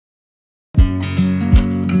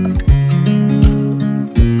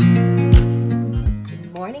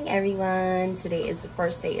Today is the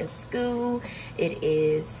first day of school. It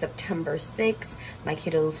is September 6th, my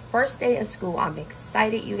kiddo's first day of school. I'm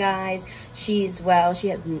excited, you guys. She's well.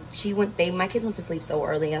 My kids went to sleep so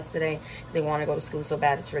early yesterday because they want to go to school so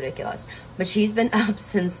bad it's ridiculous. But she's been up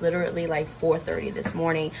since literally like 4:30 this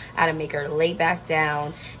morning. I had to make her lay back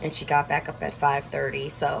down, and she got back up at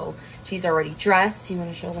 5:30. So she's already dressed. You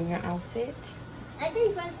want to show them your outfit? I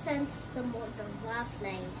think first since the last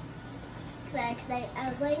night. Because I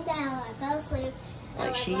was laying down, I fell asleep.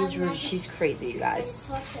 Like she's crazy, you guys.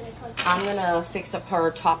 I'm gonna fix up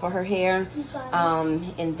her top of her hair,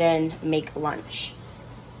 and then make lunch.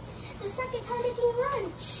 The second time making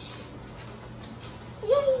lunch.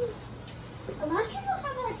 Yay! A lot of people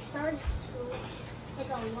have like started school. Like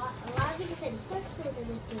a lot of people say to start school, then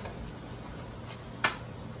they do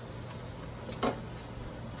it.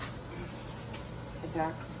 Get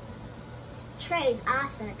back. Trey's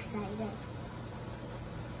also excited.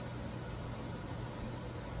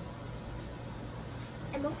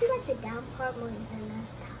 I mostly like the down part more than the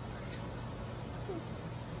top part.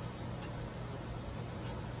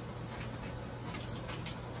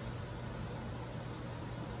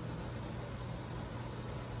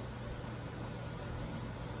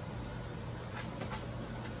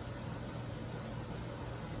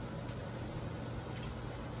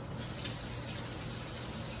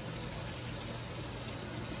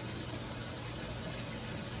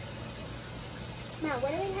 Now,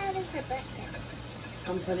 what are we having for breakfast?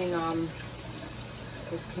 I'm putting those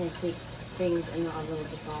pancake things in the oven with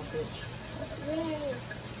the sausage. Yay!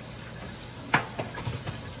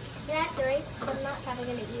 You're at 3, I'm not probably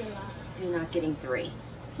gonna eat a lot. You're not getting 3.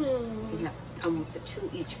 You have I'm gonna put 2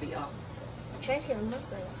 each for y'all. Trey's getting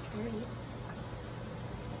mostly like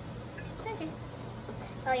 3. Okay.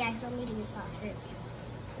 Oh yeah, because I'm eating a sausage.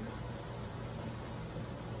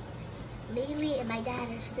 Lily and my dad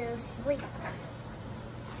are still asleep.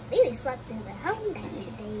 Lily slept through the whole night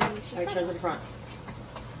today. Alright, turn to the front.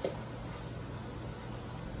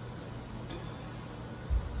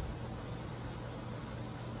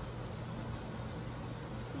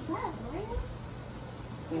 You got Oreos?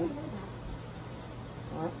 I didn't know that.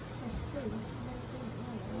 What? That's food.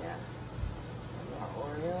 Yeah. I got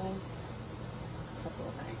Oreos. A couple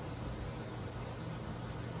of things.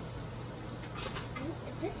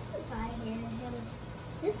 This is right here.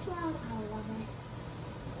 This one, I love it.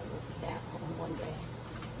 That one day.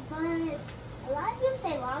 But a lot of people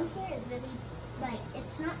say long hair is really, like,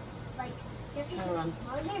 it's not, like, just because long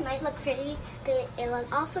hair might look pretty, but it will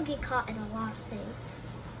also get caught in a lot of things.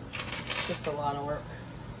 Just a lot of work.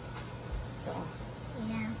 So.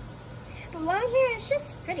 Yeah. But long hair is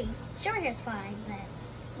just pretty. Short hair is fine, but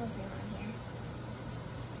mostly long hair.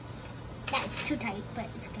 That's too tight, but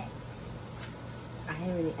it's okay. I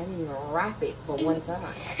didn't even wrap it but one time.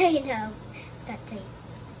 I know. It's got tape.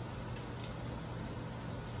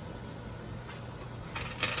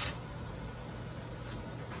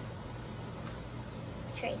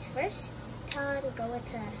 Trey's first time going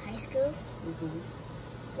to high school.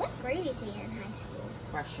 What grade is he in high school?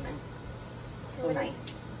 Freshman. So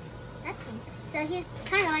that's him. So he's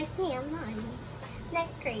kind of like me. I'm not in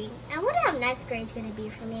 9th grade. I wonder how 9th grade's going to be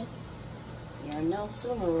for me. Yeah, no,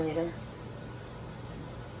 sooner or later.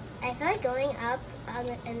 I feel like going up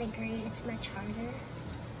in the grade, it's much harder.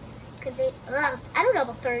 Because I don't know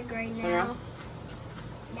about 3rd grade now. Yeah.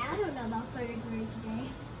 Now I don't know about 3rd grade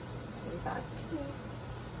today. 35. Yeah.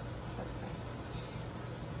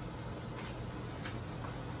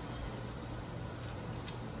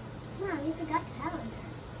 Mom, you forgot the calendar.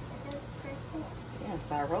 It says first day.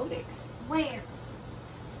 Yes, I wrote it. Where?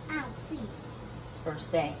 I don't see. It's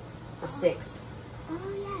first day. The 6th.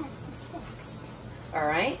 Oh, yes, the 6th.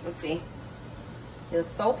 Alright, let's see. She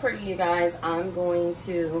looks so pretty, you guys. I'm gonna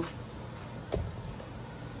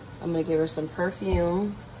give her some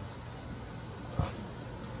perfume.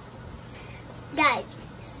 Guys,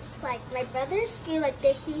 like my brother's school, like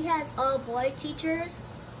he has all boy teachers.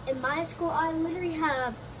 In my school, I literally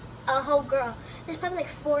have a whole girl. There's probably like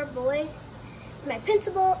 4 boys. My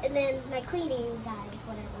principal, and then my cleaning guys,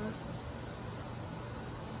 whatever.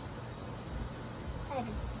 I have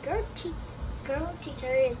a girl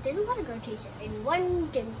teacher. There's a lot of girl teachers and one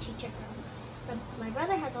gym teacher. But my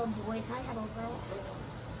brother has all boys. I have all girls.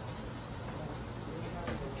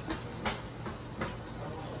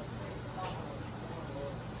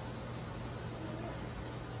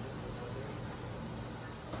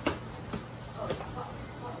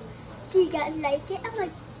 Do you guys like it? I'm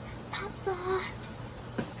like, Papa.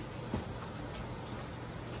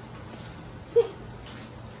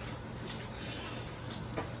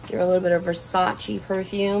 Give her a little bit of Versace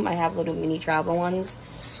perfume. I have little mini travel ones.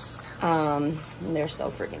 And they're so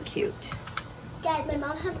freaking cute. Guys, my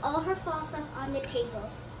mom has all her fall stuff on the table.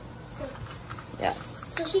 So,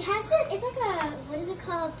 Yes. so she has it. It's like a, what is it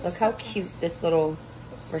called? Look how cute this little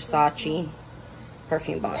Versace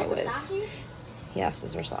perfume bottle That's is. Versace? Yes,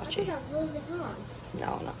 it's I think Versace. that's Louis Vuitton.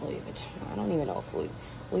 No, not Louis Vuitton. I don't even know if Louis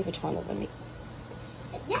Vuitton doesn't make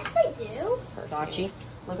Yes, they do. Versace.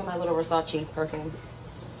 Look at my little Versace perfume.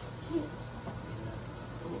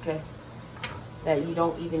 Okay. That you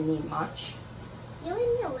don't even need much. You only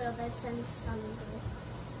need a little bit since oh,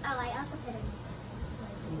 I also put it in this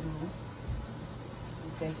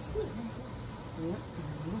one. Okay. Excuse me. Yeah.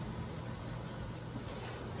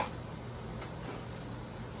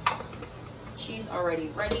 She's already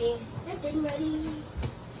ready. I've been ready.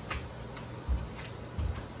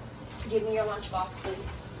 Give me your lunchbox, please.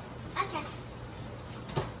 Okay.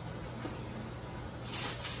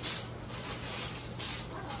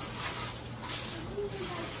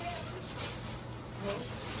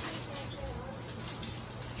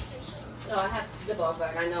 No, I have the ball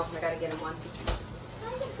bag. I know. I gotta get him one. I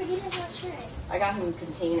can forget about Trey. I got him a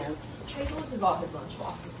container. Trey loses all his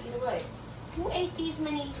lunchboxes. Either way. Who ate these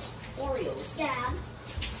many Oreos? Dad.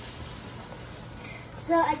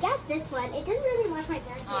 So I got this one. It doesn't really wash my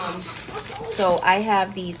bag. So I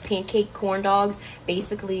have these pancake corn dogs.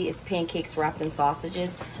 Basically, it's pancakes wrapped in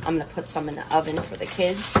sausages. I'm gonna put some in the oven for the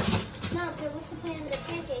kids. No, but what's the point of the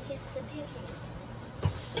pancake if it's a pancake?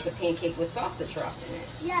 It's a pancake with sausage wrapped in it.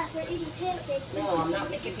 Yeah, we're eating pancakes. No, I'm not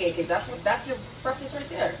making pancakes. That's your breakfast right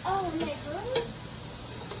there. Oh my god.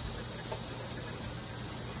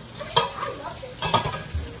 I love this.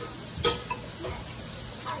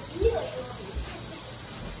 I really love it.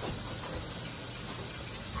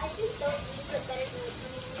 I think those leaves are better than the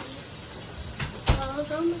green leaves. Oh,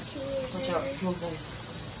 it's almost here. Watch out. Move in.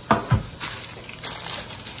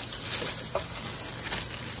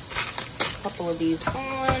 Couple of these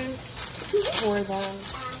on for them.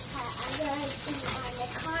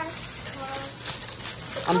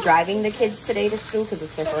 I'm driving the kids today to school because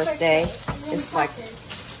it's their first day. It's like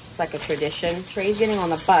a tradition. Trey's getting on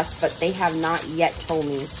the bus, but they have not yet told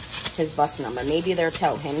me his bus number. Maybe they'll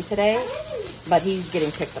tell him today, but he's getting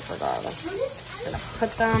picked up regardless. Gonna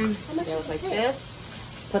put them like this.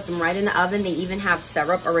 Put them right in the oven. They even have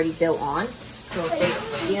syrup already built on, so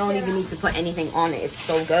if you don't even need to put anything on it. It's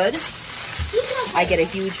so good. I get a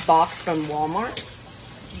huge box from Walmart.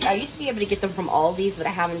 I used to be able to get them from Aldi's, but I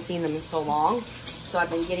haven't seen them in so long. So I've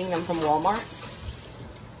been getting them from Walmart.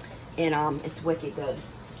 And it's wicked good.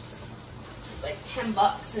 It's like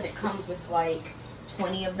 $10 and it comes with like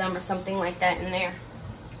 20 of them or something like that in there.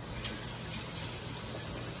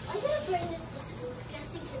 I'm gonna bring this to school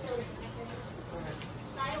just in case I remember.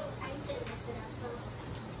 I'm gonna mess it up, so.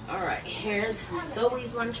 Alright, here's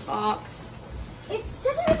Zoe's lunchbox. It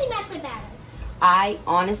doesn't really match my bag. I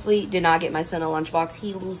honestly did not get my son a lunchbox.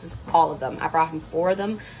 He loses all of them. I brought him 4 of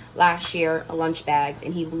them last year, lunch bags,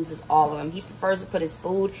 and he loses all of them. He prefers to put his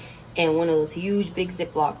food in one of those huge, big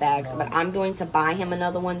Ziploc bags. But I'm going to buy him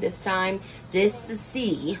another one this time just to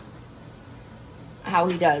see how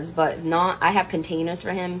he does. But if not, I have containers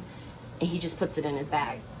for him, and he just puts it in his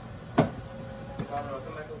bag.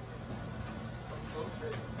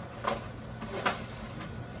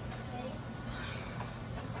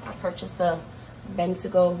 I purchased the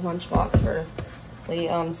Ben-to-go lunchbox for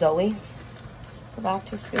Zoe for back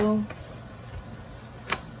to school.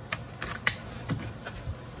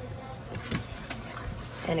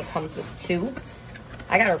 And it comes with 2.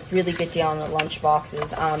 I got a really good deal on the lunch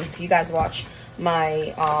boxes. If you guys watch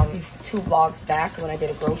my 2 vlogs back when I did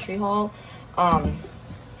a grocery haul,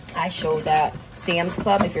 I showed that Sam's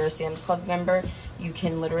Club, if you're a Sam's Club member, you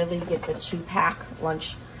can literally get the 2-pack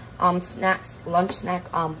lunch snack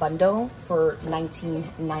bundle for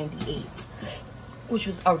 $19.98, which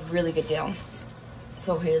was a really good deal.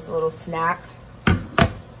 So here's the little snack, and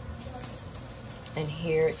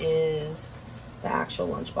here is the actual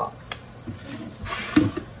lunch box.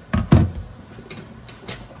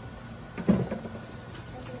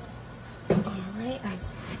 Alright,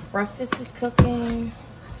 as breakfast is cooking,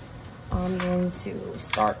 I'm going to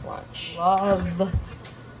start lunch. Love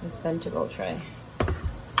this Ben-to-go tray.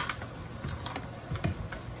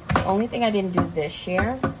 The only thing I didn't do this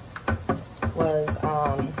year was,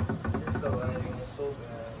 damn,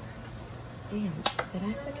 did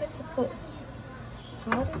I forget to put,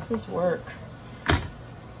 how does this work?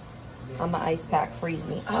 On my ice pack, freeze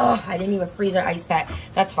me. Oh, I didn't even freeze our ice pack.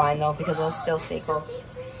 That's fine though, because it'll still stay cold.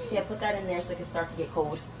 Yeah, put that in there so it can start to get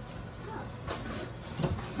cold.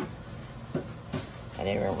 I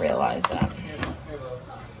didn't even realize that.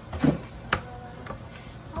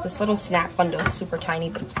 This little snack bundle is super tiny,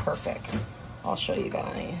 but it's perfect. I'll show you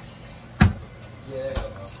guys.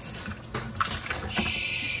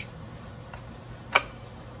 Shh.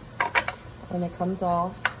 When it comes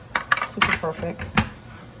off, super perfect.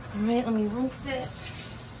 All right, let me rinse it.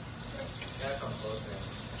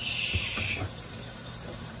 Shh.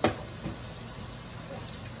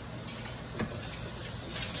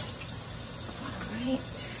 All right.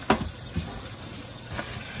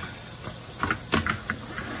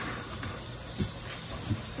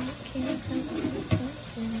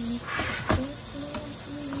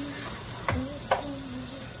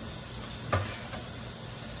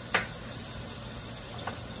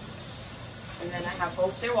 And then I have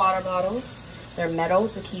both their water bottles. They're metal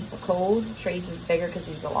to keep it cold. Trace is bigger because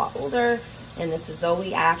he's a lot older. And this is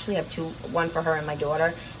Zoe. I actually have two, one for her and my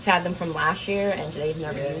daughter. Had them from last year and they've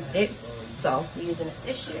never used it. So we're using it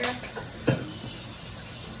this year.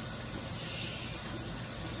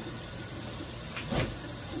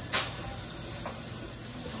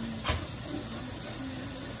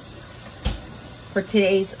 For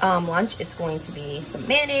today's lunch, it's going to be some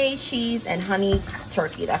mayonnaise, cheese, and honey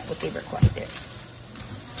turkey. That's what they requested.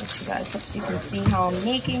 Let you guys up so you can see how I'm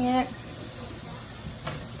making it.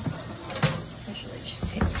 Actually,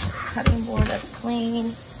 just take a cutting board that's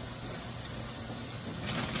clean.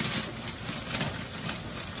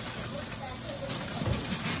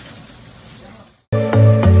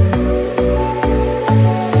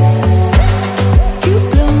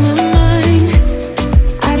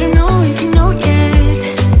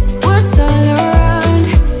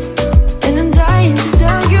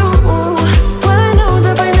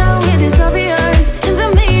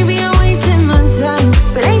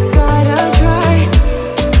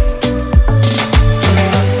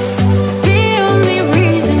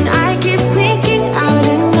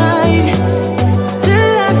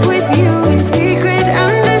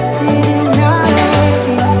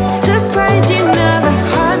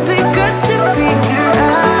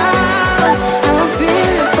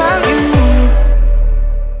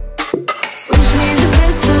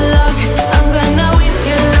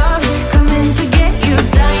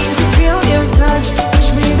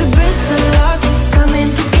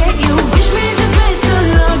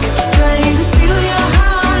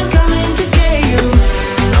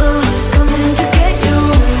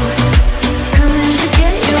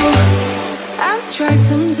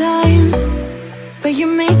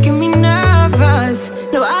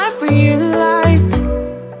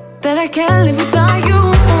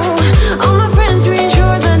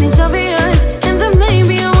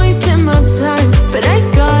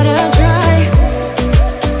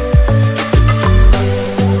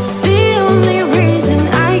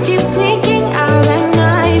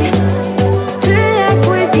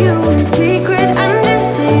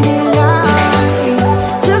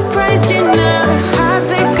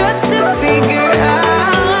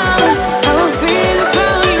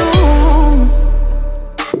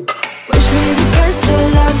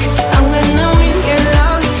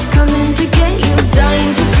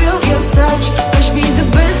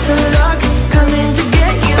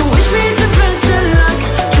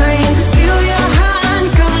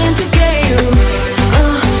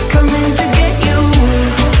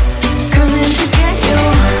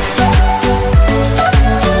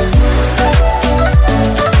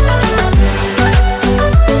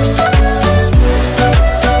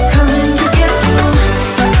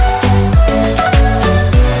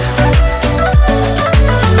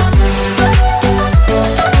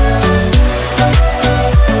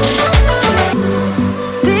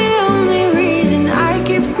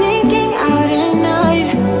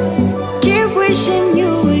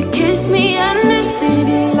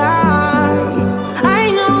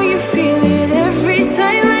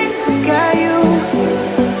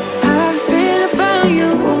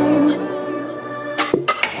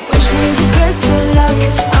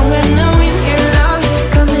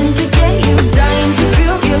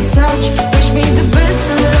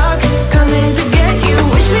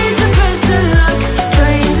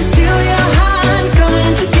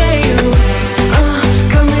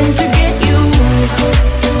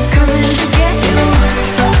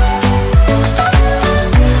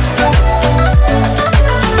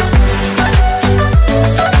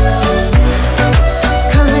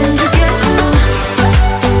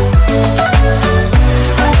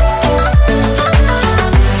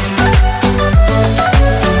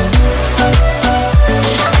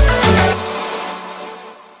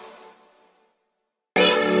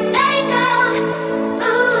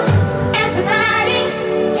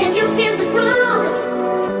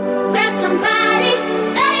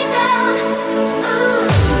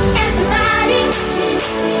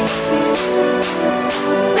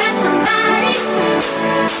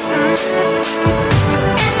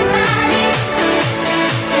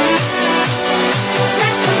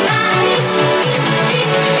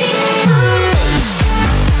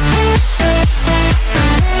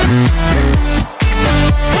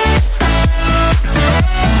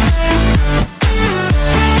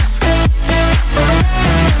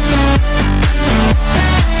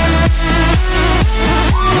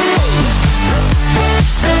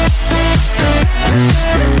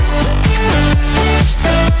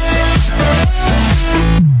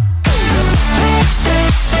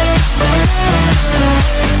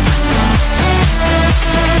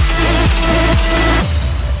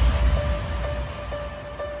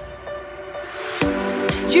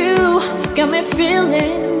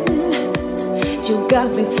 feeling. You got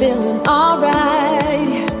me feeling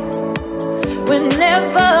alright.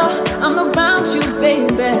 Whenever I'm around you,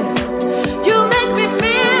 baby, you make me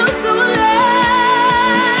feel so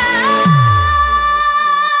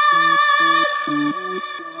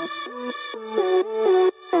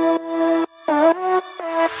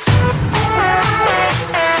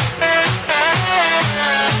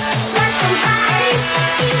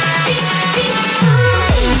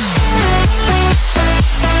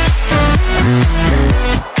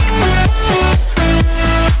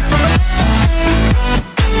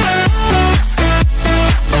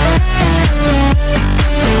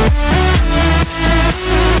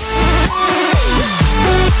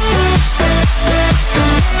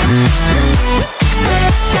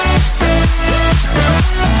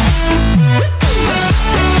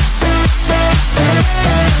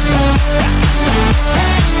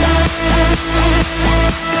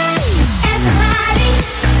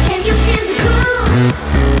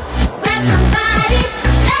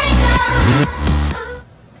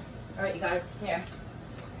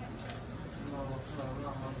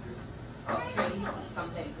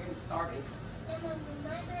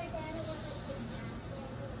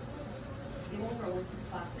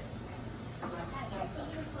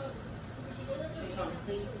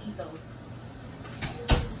Please eat those.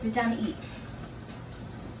 Sit down and eat.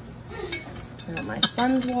 Got my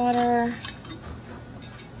son's water.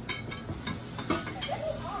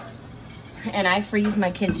 And I freeze my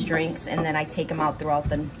kids' drinks and then I take them out throughout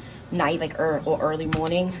the night, like or early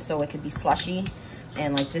morning, so it could be slushy.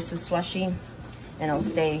 And like this is slushy, and it'll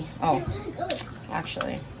stay. Oh,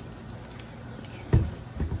 actually,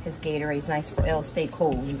 his Gatorade's nice for it'll stay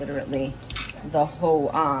cold literally the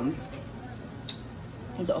whole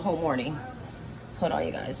morning. Hold on,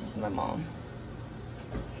 you guys. This is my mom.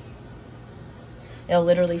 It'll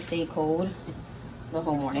literally stay cold the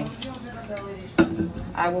whole morning.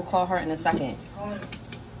 I will call her in a second.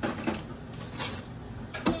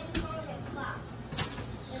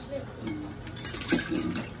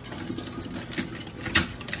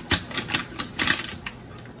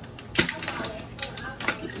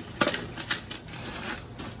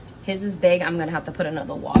 His is big. I'm gonna have to put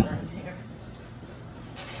another water in here,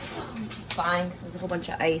 which is fine because there's a whole bunch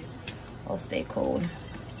of ice. It'll stay cold.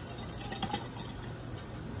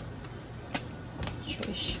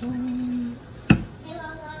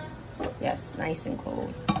 Yes, nice and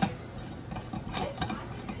cold.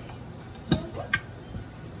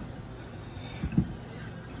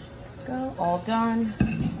 Go, all done.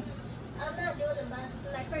 I'm not doing the bus.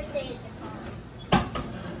 My first day is the car.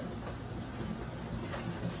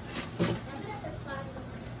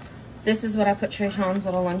 This is what I put Trayshawn's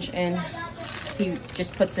little lunch in. He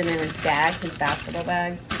just puts it in his bag, his basketball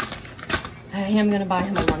bag. I am gonna buy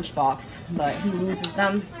him a lunch box, but he loses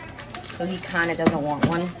them, so he kind of doesn't want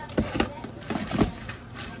one.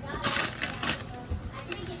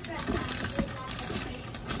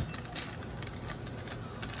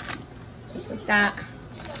 Just like that.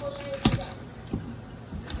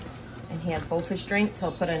 And he has both his drinks,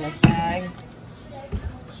 he'll put it in his bag.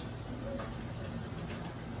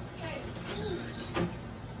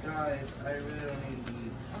 Guys, I really don't need to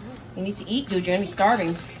eat. You need to eat, dude, you're gonna be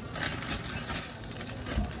starving.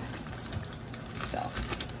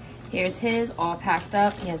 Here's his, all packed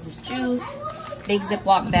up. He has his juice, big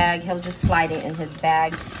Ziploc bag. He'll just slide it in his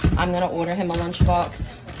bag. I'm gonna order him a lunch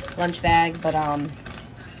bag, but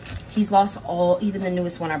he's lost all, even the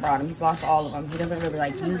newest one I brought him. He's lost all of them. He doesn't really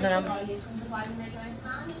like using them.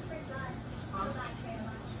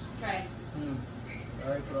 Trey.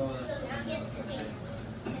 Sorry for all this.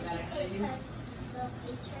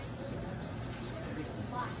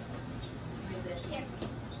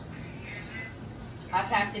 I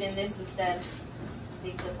packed it in this instead.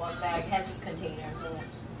 Big Ziploc bag. Has this container. So.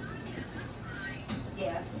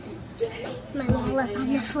 Yeah. My mom left on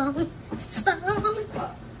the phone.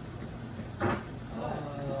 Thought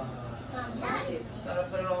I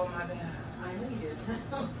put it all in my bag. I know you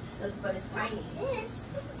do. But it's tiny.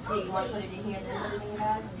 So you want to put it in here and then put it in your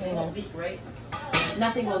bag? It won't leak, right?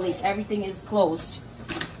 Nothing will leak. Everything is closed.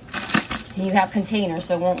 And you have containers,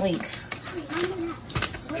 so it won't leak.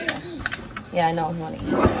 Yeah, I know. You want to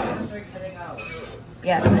eat.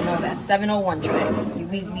 Yes, I know that. 7:01, Trey.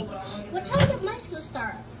 What time did my school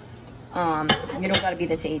start? You don't gotta be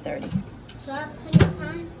there till 8:30. So I put your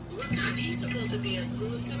time?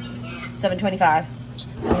 7:25.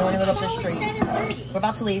 You want to live up the street. 7:30. We're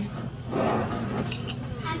about to leave. I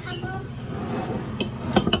come home?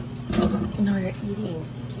 No, you're eating.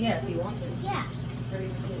 Yeah, if you want to. Yeah. Start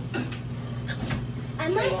eating. I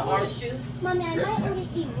might orange juice? Mommy, I might only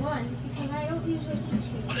eat one because I don't usually eat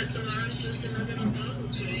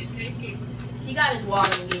two. He got his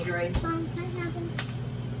water and Gatorade. Mom, can I have this?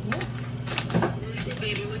 Yeah.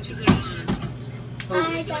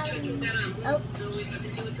 I got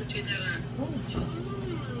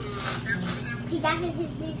he got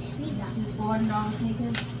his new shoes on. His $400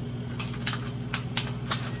 sneakers.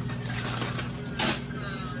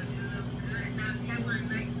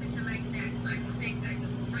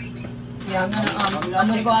 Yeah, I'm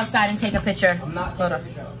gonna go outside and take a picture. I'm not Hold on.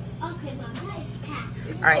 Okay, Mom, that is cat.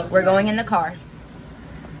 All right, we're going in the car.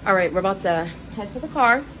 All right, we're about to head to the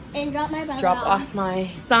car. And drop my brother Drop off my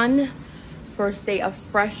son. First day of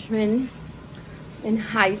freshman in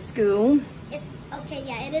high school. It's, okay,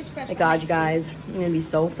 yeah, it is freshman. My God, you guys, I'm gonna be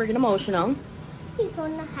so freaking emotional. He's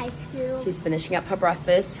going to high school. She's finishing up her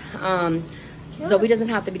breakfast. Zoe doesn't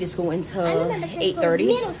have to be to school until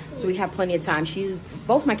 8:30, so we have plenty of time.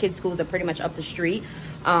 Both my kids' schools are pretty much up the street,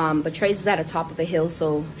 but Trey's is at the top of a hill,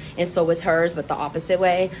 so is hers, but the opposite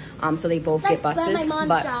way. So they both get buses. Like my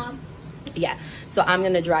mom's job. Yeah, so I'm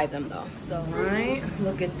gonna drive them though. So all right,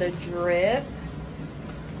 look at the drip.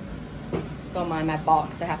 Don't mind my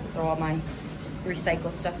box. I have to throw all my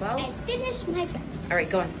recycle stuff out. I finished my breakfast. All right,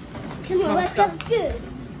 go on. Come on, let's go. Good.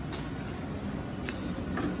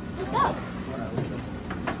 Let's go.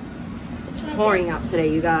 It's pouring out today,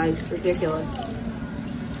 you guys. It's ridiculous.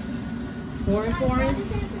 Pouring.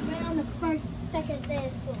 On the first, second day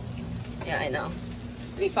of school. Yeah, I know.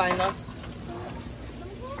 Be fine though.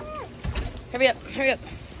 Hurry up.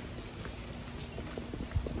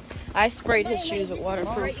 I sprayed his shoes with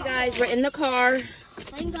waterproof. All right, you guys, we're in the car.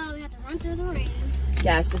 Thank God we have to run through the rain.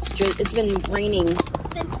 Yes, it's been raining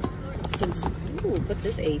Since ooh, put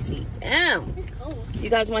this AC down. it's cold. You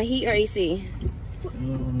guys want heat or AC?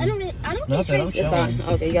 I don't think Nothing, I'm It's on.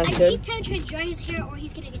 Okay, you guys I good? keep telling Trey to dry his hair or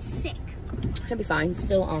he's gonna get sick. He'll be fine.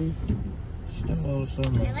 Still Still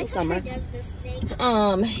summer. I like how Summer. Trey does this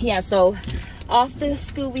thing. yeah, so off to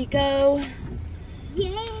school we go.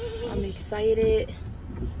 Yay! I'm excited.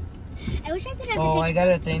 I wish I did have Oh, to I take got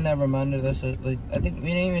a thing that reminded us of, like, I think we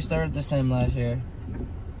didn't even start at the same last year.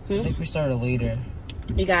 I think we started later.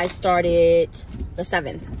 You guys started the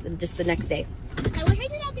 7th, just the next day. I wish I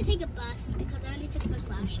didn't have to take a bus because I only took a bus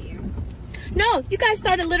last year. No, you guys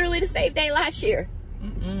started literally the same day last year.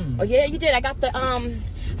 Oh yeah, you did. I got the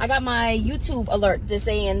I got my YouTube alert just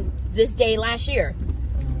saying this day last year.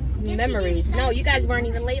 Yes, Memories. we did. No, you guys weren't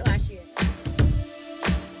even late last year.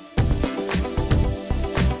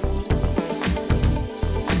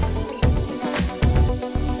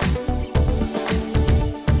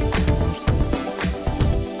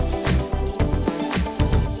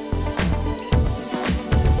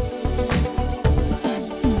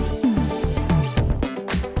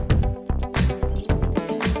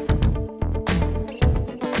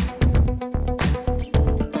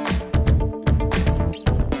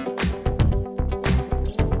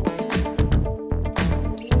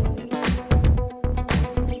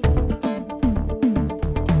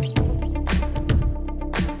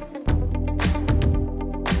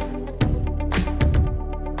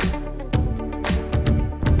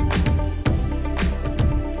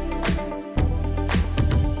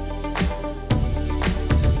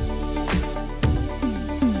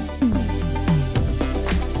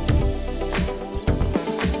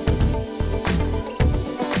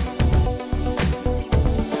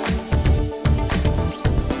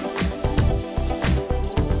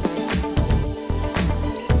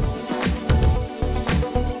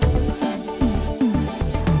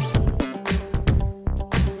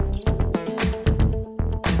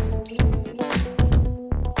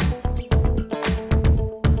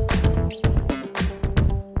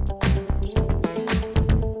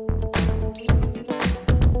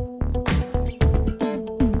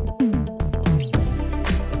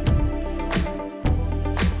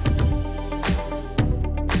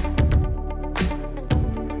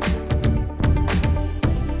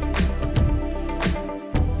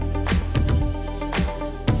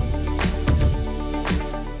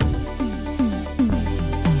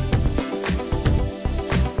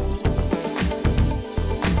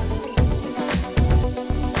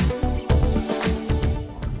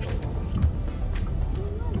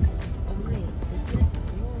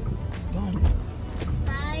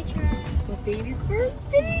 Baby's first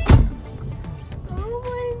day. Oh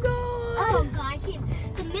my god. Oh God, I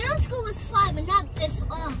can't. The middle school was fine, but not this.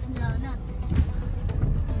 Oh no, not this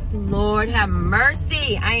one. Lord have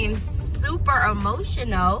mercy. I am super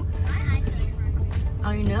emotional. I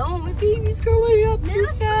I know, my baby's growing up middle too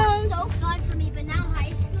school fast. was so fun for me, but now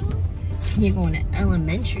high school. You're going to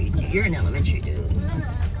elementary, dude. You're an elementary dude.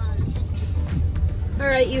 All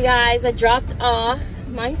right, you guys, I dropped off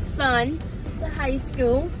my son to high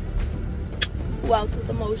school. Who else is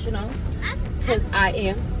emotional? Because I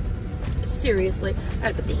am. Seriously, I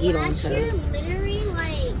had to put the heat on. Last year, literally,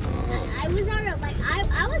 like, I was already, like,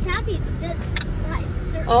 I was happy. But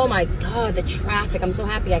oh my God, the traffic. I'm so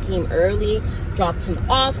happy I came early, dropped him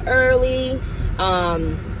off early.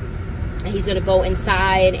 He's gonna go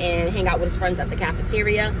inside and hang out with his friends at the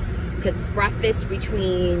cafeteria because it's breakfast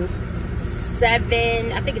between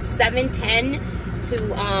 7, I think it's 7:10 to,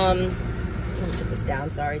 let me put this down,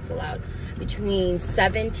 sorry, it's so loud. Between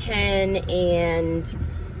 7:10 and,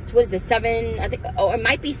 what is it, 7, I think, oh, it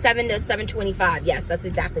might be 7 to 7:25. Yes, that's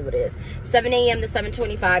exactly what it is. 7 a.m. to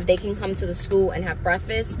 7:25, they can come to the school and have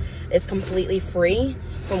breakfast. It's completely free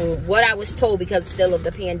from what I was told because still of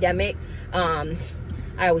the pandemic.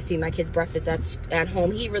 I always see my kid's breakfast at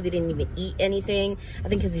home. He really didn't even eat anything. I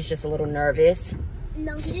think because he's just a little nervous.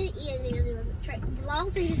 No, he didn't eat anything because he wasn't trained. Long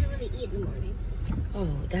said he doesn't really eat in the morning.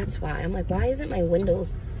 Oh, that's why. I'm like, why isn't my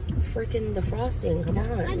windows freaking defrosting? Come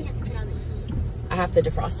on. I have to put on the heat. I have to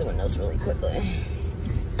defrost the windows really quickly.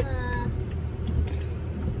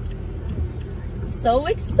 So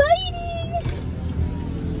exciting!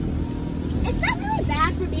 It's not really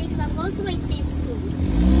bad for me because I'm going to my same school.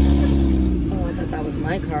 Oh, I thought that was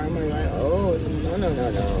my car. I'm like, oh,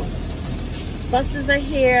 no. Buses are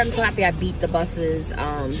here. I'm so happy I beat the buses.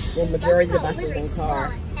 The majority of the buses in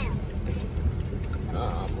car.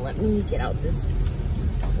 Let me get out this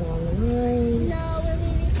long line. No, we're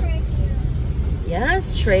leaving Trey here.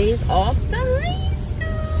 Yes, Trey's off the high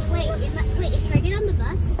school. Wait, is Trey getting on the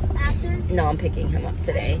bus after? No, I'm picking him up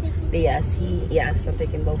today. But yes, I'm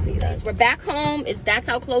picking both of you guys. We're back home. That's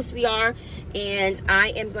how close we are. And I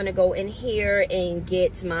am going to go in here and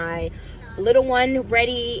get my little one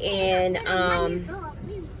ready. And,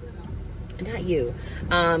 not you.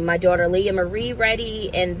 My daughter Leah Marie ready.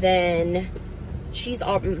 And then Zoe's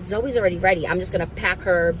already ready. I'm just going to pack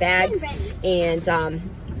her bags. And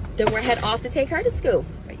then we're head off to take her to school.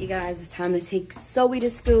 Right, you guys, it's time to take Zoe to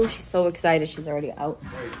school. She's so excited. She's already out.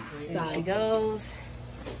 There she goes.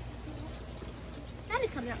 That is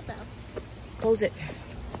coming out though. Close it.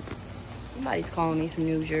 Somebody's calling me from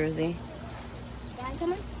New Jersey. Dad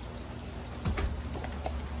coming?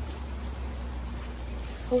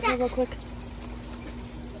 Hold her real quick.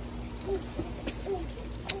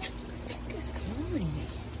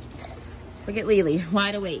 Look at Lily,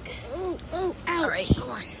 wide awake. Oh, ouch. All right, come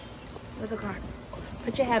on. Where's the car?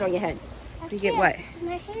 Put your hat on your head. You get wet.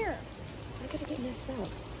 My hair. I gotta get messed up.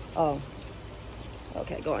 Oh.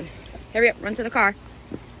 Okay, go on. Hurry up, run to the car.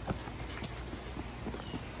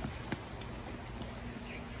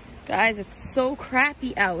 Guys, it's so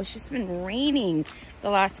crappy out. It's just been raining the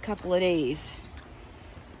last couple of days.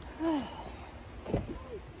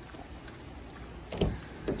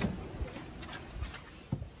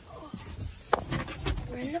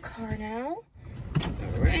 We're in the car now.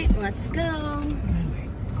 All right, let's go.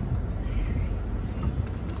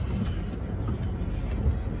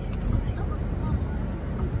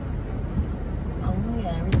 Oh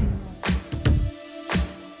yeah, everything.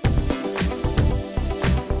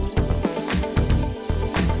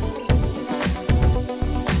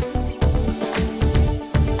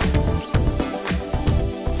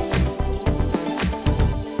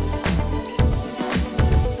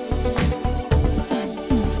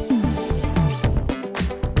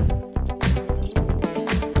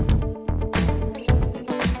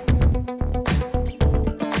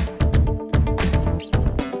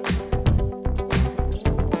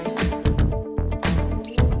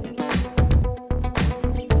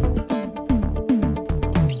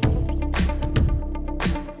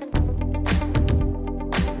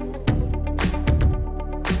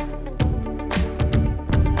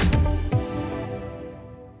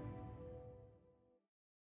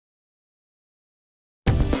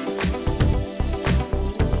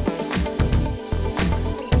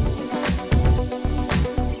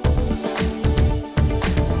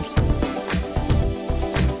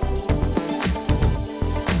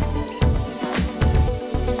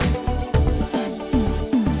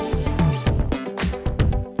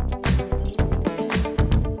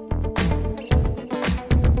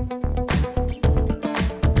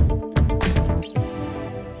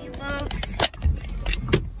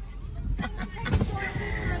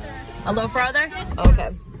 A little further? Okay.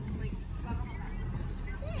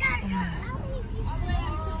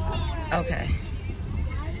 Okay.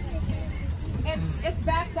 It's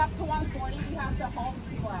backed up to 140. You have to hold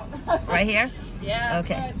people out. Right here? Yeah.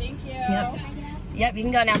 Okay. Good. Thank you. Yep. Yep, you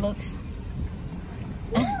can go now, Books.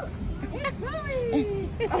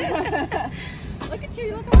 Look at you.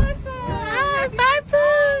 You look awesome. Ah, bye,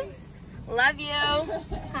 Boots. Love you.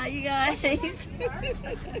 Hi, you guys.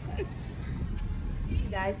 You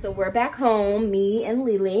guys, so we're back home. Me and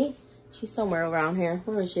Lily. She's somewhere around here.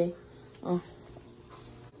 Where is she? Oh.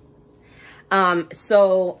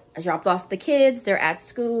 So I dropped off the kids. They're at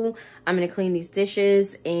school. I'm going to clean these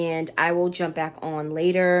dishes and I will jump back on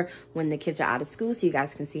later when the kids are out of school so you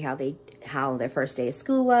guys can see how their first day of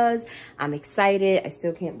school was. I'm excited. I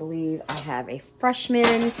still can't believe I have a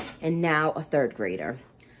freshman and now a third grader.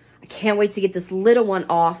 I can't wait to get this little one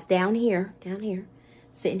off down here,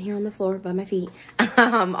 sitting here on the floor by my feet,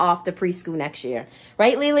 off to preschool next year.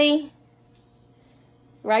 Right, Lily?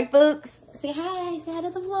 Right, Books? Say hi to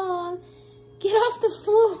the vlog. Get off the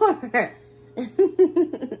floor.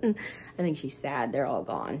 I think she's sad. They're all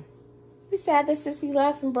gone. You're sad that Sissy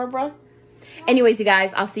left and Barbara. Anyways, you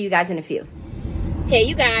guys, I'll see you guys in a few. Hey,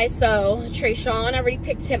 you guys. So, Trayshawn already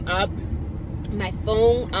picked him up. My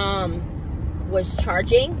phone was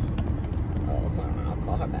charging. Oh, hold on. I'll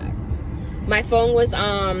call her back. My phone was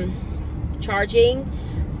charging.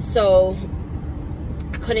 So,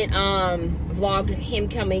 I couldn't vlog him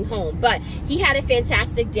coming home, but he had a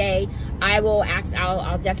fantastic day.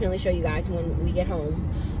 I'll definitely show you guys when we get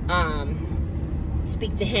home.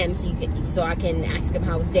 Speak to him so I can ask him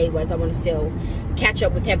how his day was. I want to still catch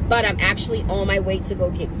up with him, but I'm actually on my way to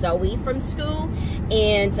go get Zoe from school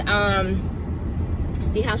and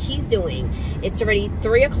see how she's doing. It's already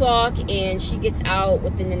 3 o'clock and she gets out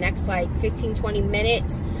within the next like 15-20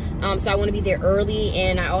 minutes. So I want to be there early,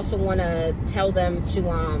 and I also want to tell them to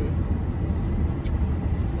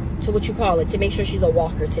to make sure she's a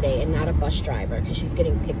walker today and not a bus driver because she's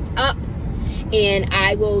getting picked up. And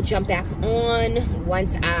I will jump back on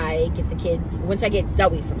once I get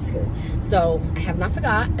Zoe from school. So I have not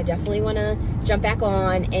forgot. I definitely want to jump back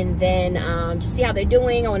on and then just see how they're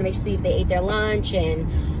doing. I want to make sure if they ate their lunch and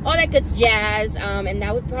all that good jazz. And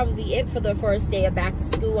that would probably be it for the first day of back to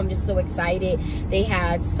school. I'm just so excited. They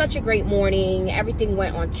had such a great morning. Everything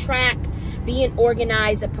went on track. Being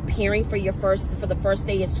organized and preparing for the first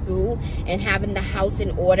day of school and having the house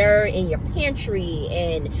in order in your pantry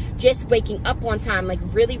and just waking up on time like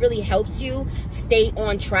really helps you stay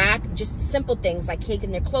on track. Just simple things like taking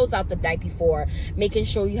their clothes out the night before, making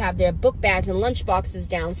sure you have their book bags and lunch boxes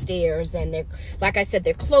downstairs, and their, like I said,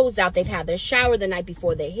 their clothes out. They've had their shower the night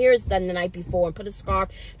before, their hair is done the night before, and put a scarf,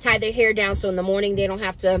 tie their hair down so in the morning they don't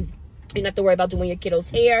have to. You don't have to worry about doing your kiddo's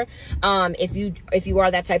hair. If you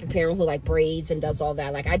are that type of parent who like braids and does all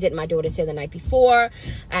that, like I did my daughter's hair the night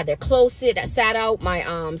sat out.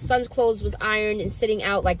 My son's clothes was ironed and sitting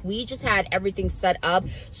out. Like we just had everything set up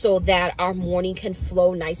so that our morning can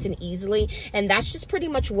flow nice and easily. And that's just pretty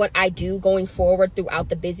much what I do going forward throughout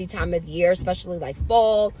the busy time of year, especially like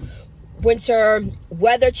fall, winter,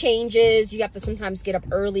 weather changes. You have to sometimes get up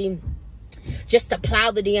early just to plow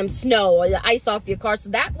the damn snow or the ice off your car. So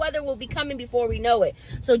that weather will be coming before we know it.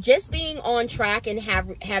 So just being on track and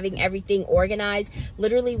having everything organized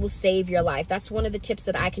literally will save your life. That's one of the tips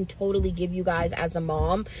that I can totally give you guys as a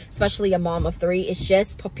mom, especially a mom of 3. It's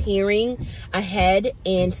just preparing ahead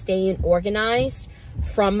and staying organized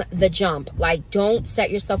from the jump. Like, don't set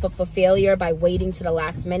yourself up for failure by waiting to the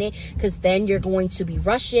last minute, because then you're going to be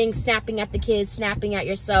rushing, snapping at the kids, snapping at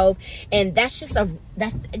yourself, and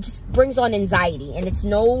it just brings on anxiety, and it's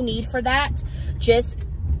no need for that. Just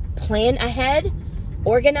plan ahead,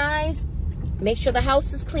 organize, make sure the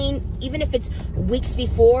house is clean, even if it's weeks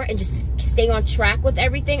before, and just stay on track with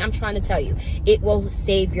everything. I'm trying to tell you, it will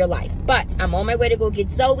save your life. But I'm on my way to go get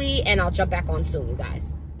Zoe, and I'll jump back on soon, you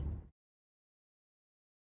guys.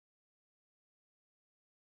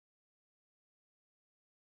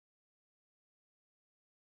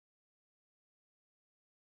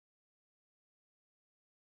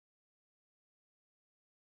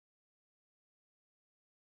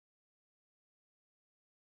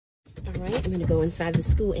 All right, I'm gonna go inside the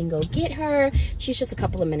school and go get her. She's just a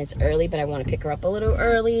couple of minutes early, but I want to pick her up a little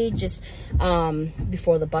early, just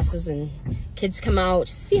before the buses and kids come out.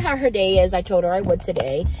 See how her day is. I told her I would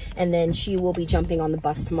today, and then she will be jumping on the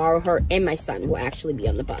bus tomorrow. Her and my son will actually be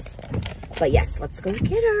on the bus. But yes, let's go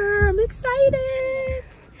get her. I'm excited.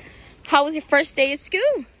 How was your first day at school?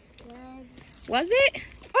 Good. Was it?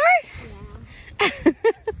 Or? Yeah.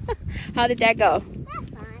 How did that go? That's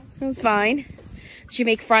fine. It was fine. Did you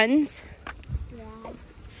make friends? Yeah.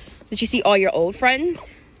 Did you see all your old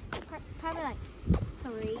friends? Probably like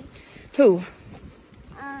 3. Who?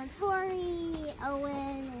 Tori, Owen,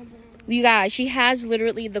 and You guys, she has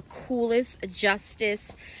literally the coolest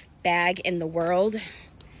Justice bag in the world.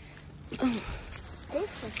 Oh.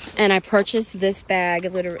 And I purchased this bag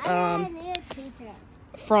literally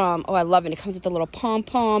from, oh, I love it. It comes with a little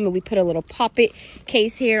pom-pom, and we put a little puppet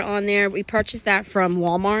case here on there. We purchased that from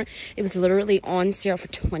Walmart. It was literally on sale for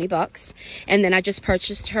 20 bucks. And then I just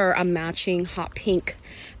purchased her a matching hot pink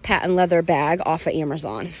patent leather bag off of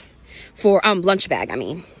Amazon. For, lunch bag, I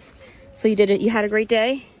mean. So you had a great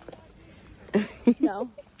day? No.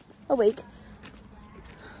 Awake.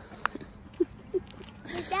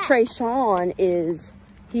 Trayshawn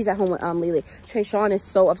he's at home with Lily. Trayshawn is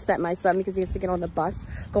so upset, my son, because he has to get on the bus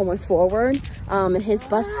going forward. And his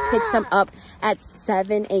bus picks him up at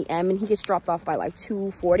 7 a.m. and he gets dropped off by like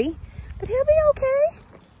 2:40. But he'll be okay.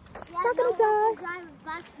 He's not gonna die.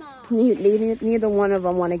 Neither one of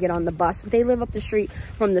them want to get on the bus. But they live up the street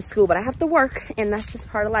from the school. But I have to work, and that's just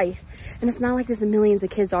part of life. And it's not like there's millions of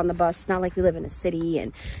kids on the bus. It's not like we live in a city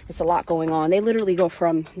and it's a lot going on. They literally go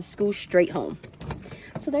from the school straight home.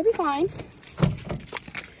 So they'll be fine.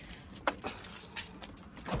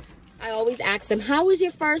 I always ask them, how was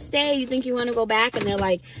your first day? You think you want to go back? And they're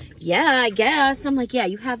like, yeah, I guess. I'm like, yeah,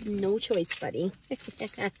 you have no choice, buddy.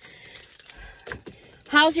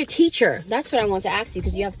 How's your teacher? That's what I want to ask you,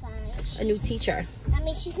 because you have a new teacher. I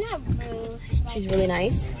mean, she's not rude. She's really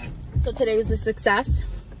nice. So today was a success?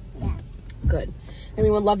 Yeah. Good.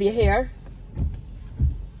 Everyone love your hair?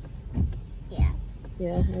 Yeah.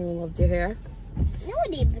 Yeah, everyone loved your hair? No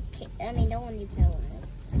one even noticed. I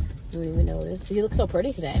don't even notice. But you look so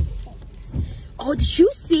pretty today. Oh, did you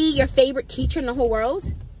see your favorite teacher in the whole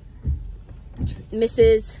world?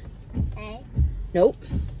 Mrs. Hey? Nope.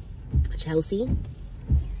 Chelsea?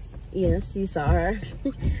 Yes, you saw her.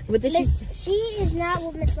 What did She is not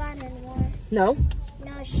with Miss Lana anymore. No?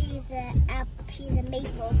 No, she's a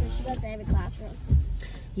Maple, so she goes to every classroom.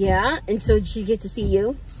 Yeah? And so did she get to see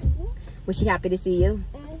you? Mm-hmm. Was she happy to see you?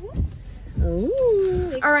 Mm-hmm.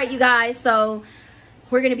 Ooh. All right, you guys. So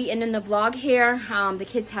we're going to be ending the vlog here. The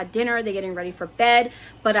kids had dinner. They're getting ready for bed.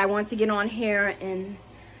 But I want to get on here and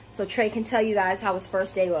so Trey can tell you guys how his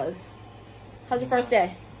first day was. How's your first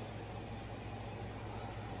day?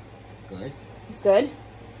 Good. It's good?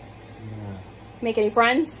 Yeah. Make any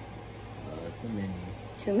friends? Too many.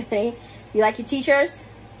 Too many? You like your teachers?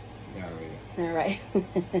 Not really. All right.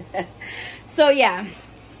 So yeah,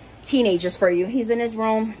 teenagers for you. He's in his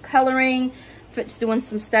room coloring, Fitz doing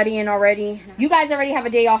some studying already. You guys already have a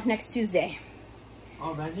day off next Tuesday.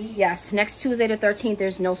 Already? Yes, next Tuesday the 13th,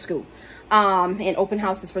 there's no school. And open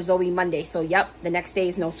house is for Zoe Monday. So yep, the next day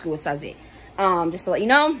is no school, says it. Just to let you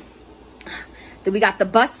know. Then we got the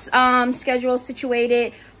bus schedule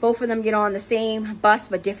situated. Both of them get on the same bus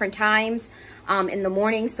but different times in the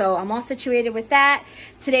morning. So I'm all situated with that.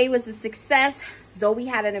 Today was a success. Zoe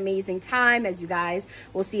had an amazing time, as you guys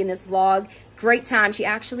will see in this vlog. Great time. She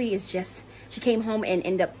actually is just, she came home and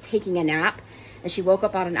ended up taking a nap. And she woke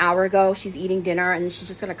up about an hour ago. She's eating dinner and then she's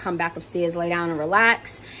just going to come back upstairs, lay down and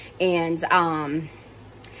relax. And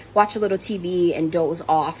watch a little TV and doze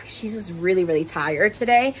off. She was really, really tired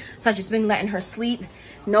today. So I've just been letting her sleep.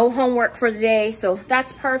 No homework for the day, so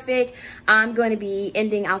that's perfect. I'm going to be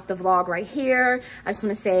ending out the vlog right here. I just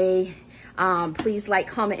want to say, please like,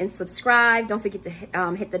 comment, and subscribe. Don't forget to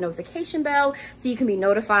hit the notification bell so you can be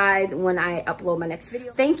notified when I upload my next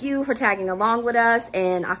video. Thank you for tagging along with us,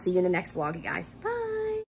 and I'll see you in the next vlog, you guys. Bye.